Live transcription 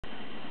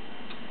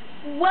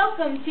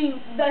Welcome to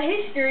the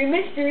History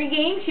Mystery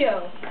Game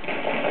Show. This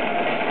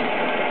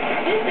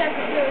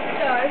episode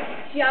stars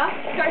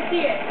Jacques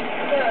Cartier,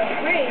 the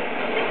brave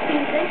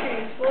 16th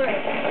century explorer.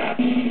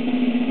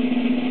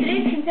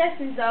 Today's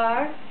contestants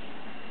are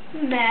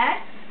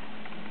Matt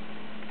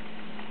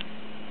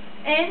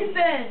and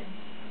Ben.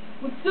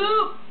 What's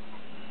up?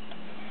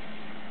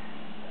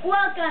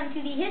 Welcome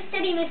to the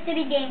History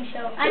Mystery Game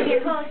Show. I'm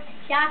your host,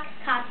 Jacques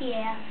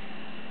Cartier.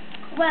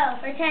 Well,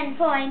 for 10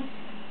 points,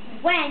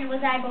 when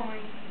was I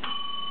born?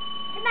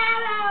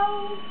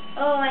 Tomorrow.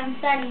 Oh, I'm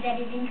sorry, that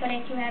is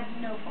incorrect. You have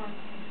no points.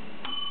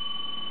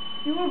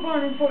 You were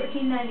born in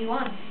 1491.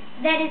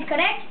 That is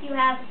correct. You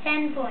have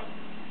 10 points.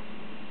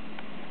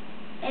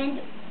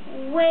 And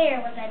where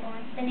was I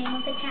born? The name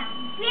of the town.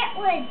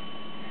 Fleetwood.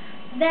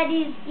 That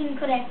is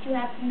incorrect. You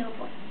have no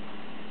points.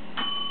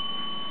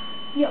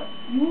 Yo,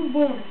 you were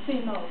born in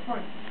St. Malo,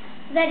 France.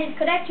 That is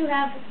correct. You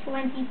have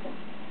 20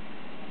 points.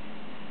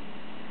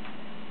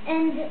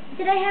 And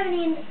did I have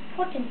any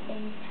important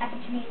things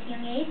happen to me at a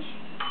young age?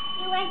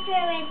 You went to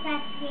a Red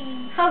Sox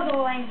game.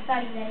 Oh, I'm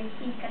sorry, that is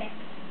incorrect.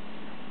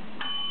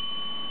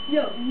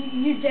 Yo,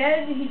 your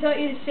dad, he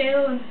taught you to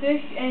sail and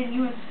fish, and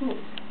you went to school.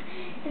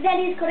 That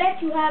is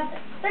correct. You have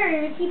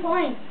 30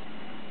 points.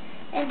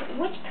 And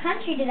which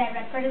country did I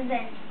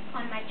represent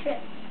on my trip?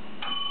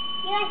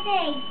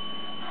 USA.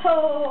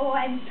 Oh,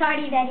 I'm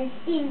sorry, that is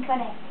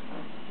incorrect.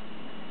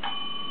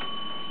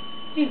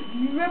 Dude,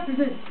 you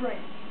represent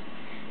France.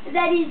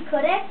 That is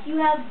correct. You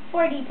have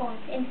 40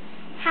 points. And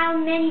how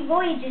many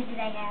voyages did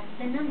I have?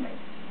 The numbers.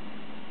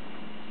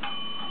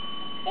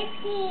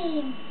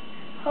 15.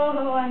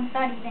 Oh, I'm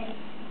sorry, that is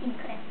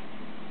incorrect.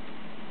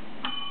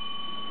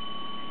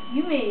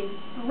 You made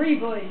 3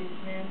 voyages,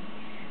 man.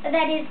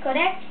 That is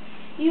correct.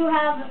 You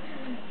have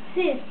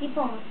 50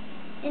 points.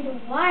 And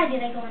why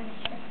did I go on this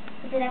trip?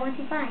 What did I want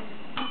to find?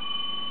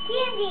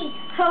 Candy.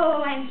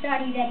 Oh, I'm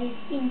sorry, that is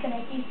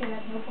incorrect. You still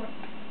have no points.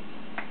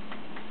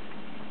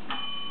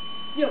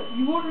 Yo,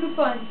 you wanted to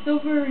find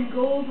silver and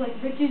gold, like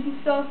riches and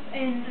stuff,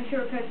 and a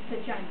shortcut to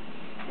China.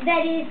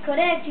 That is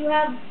correct. You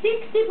have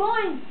 60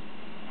 points.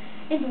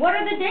 And what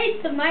are the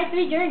dates of my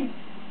 3 journeys?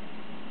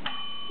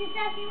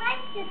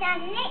 2001,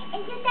 2008,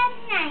 and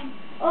 2009.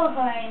 Oh,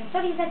 I'm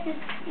sorry, that is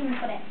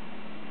incorrect.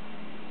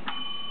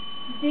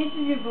 The dates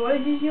of your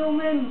voyages, yo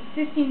man, was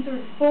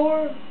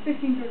 1534,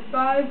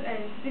 1535,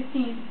 and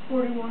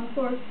 1541, of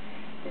course.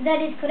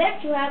 That is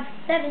correct. You have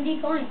 70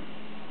 points.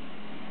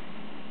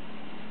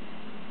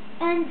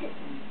 And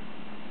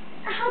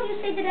how do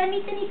you say that I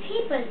meet any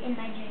people in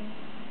my journey?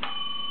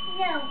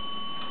 No.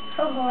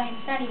 Oh, I'm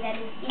sorry, that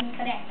is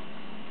incorrect.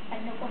 I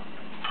have no points.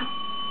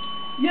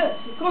 Yes,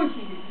 of course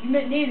you did. You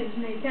met natives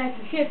and they attacked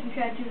your ship and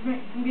tried to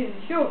prevent you from getting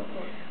ashore, of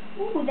course.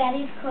 Ooh, that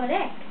is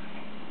correct.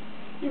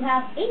 You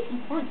have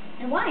 18 points.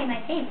 And why am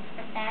I famous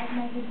for that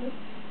in my video?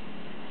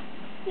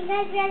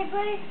 Because we had a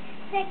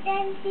perfect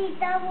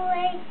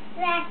NCAA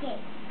racket.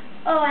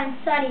 Oh, I'm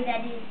sorry,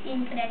 that is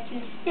incorrect.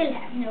 You still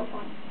have no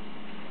points.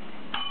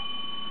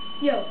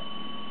 Yo,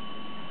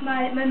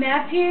 my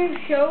map here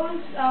shows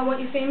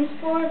what you're famous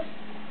for,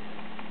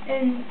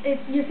 and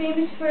you're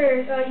famous for,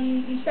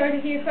 you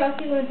started here across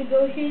the Atlantic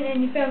Ocean,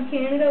 and you found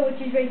Canada, which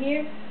is right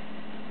here,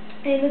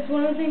 and that's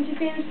one of the things you're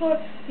famous for.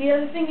 The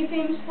other thing you're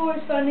famous for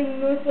is finding the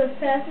Northwest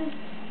Passage,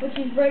 which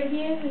is right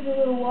here. There's a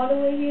little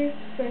waterway here,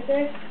 it's right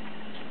there.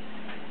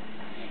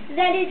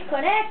 That is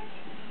correct.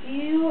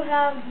 You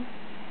have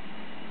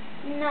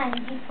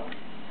 90 points.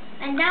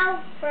 And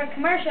now for a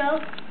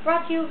commercial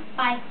brought to you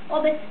by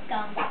Obis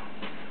Gum.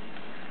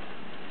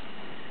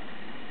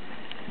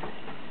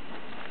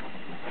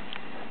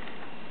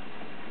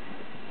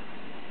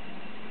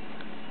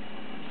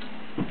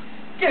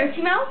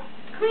 Dirty Mouth,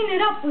 clean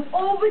it up with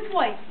Obis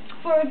White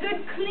for a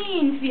good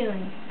clean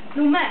feeling,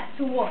 no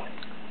matter what.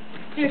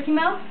 Dirty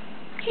Mouth,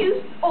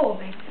 choose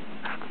Obis.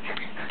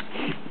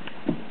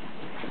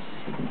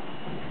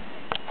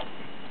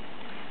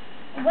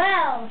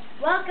 Well,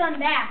 welcome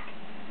back.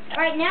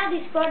 Right now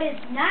the score is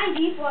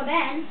 90 for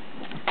Ben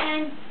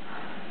and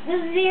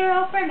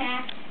 0 for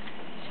Matt.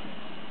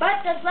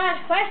 But this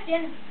last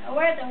question,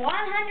 worth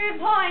 100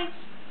 points,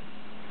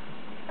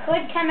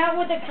 could come out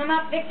with a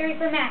come-up victory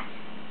for Matt.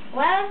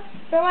 Well,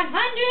 for 100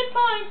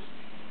 points,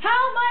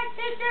 how might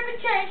this ever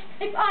change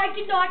if I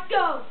did not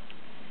go?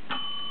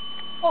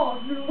 Oh,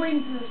 I've been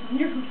waiting for this one.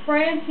 You're from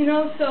France, you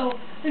know, so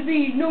there'd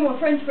be no more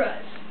French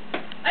fries.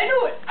 I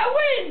knew it! I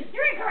win!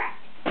 You're incorrect.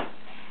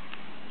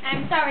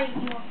 I'm sorry,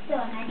 you still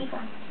have 90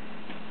 points.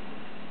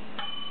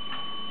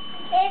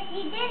 If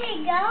you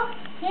didn't go,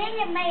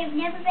 Canada might have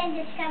never been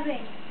discovered.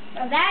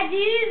 Well, that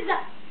is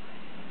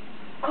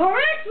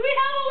correct. We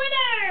have a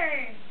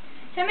winner.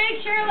 To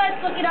make sure, let's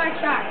look at our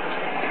chart.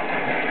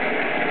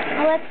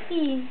 Well, let's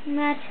see.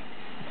 Matt,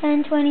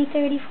 10, 20,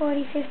 30,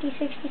 40, 50,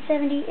 60,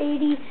 70,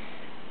 80,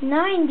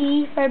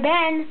 90 for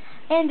Ben.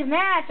 And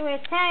Matt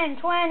with 10,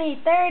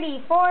 20, 30,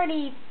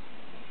 40,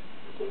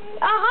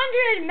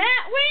 100.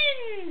 Matt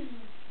wins.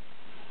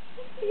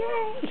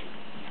 Yay!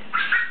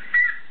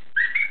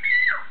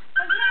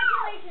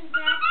 Congratulations,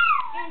 Matt,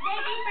 and thank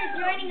you for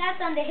joining joining us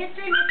on the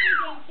History Mystery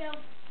Game Show,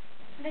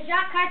 the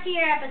Jacques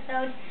Cartier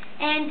episode,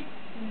 and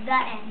the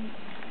end.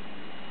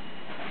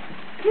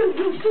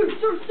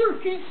 Sir,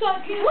 can you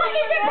stop? What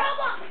is your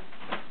problem?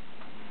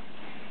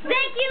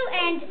 Thank you,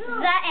 and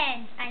the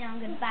end. I know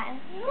I'm gonna buy.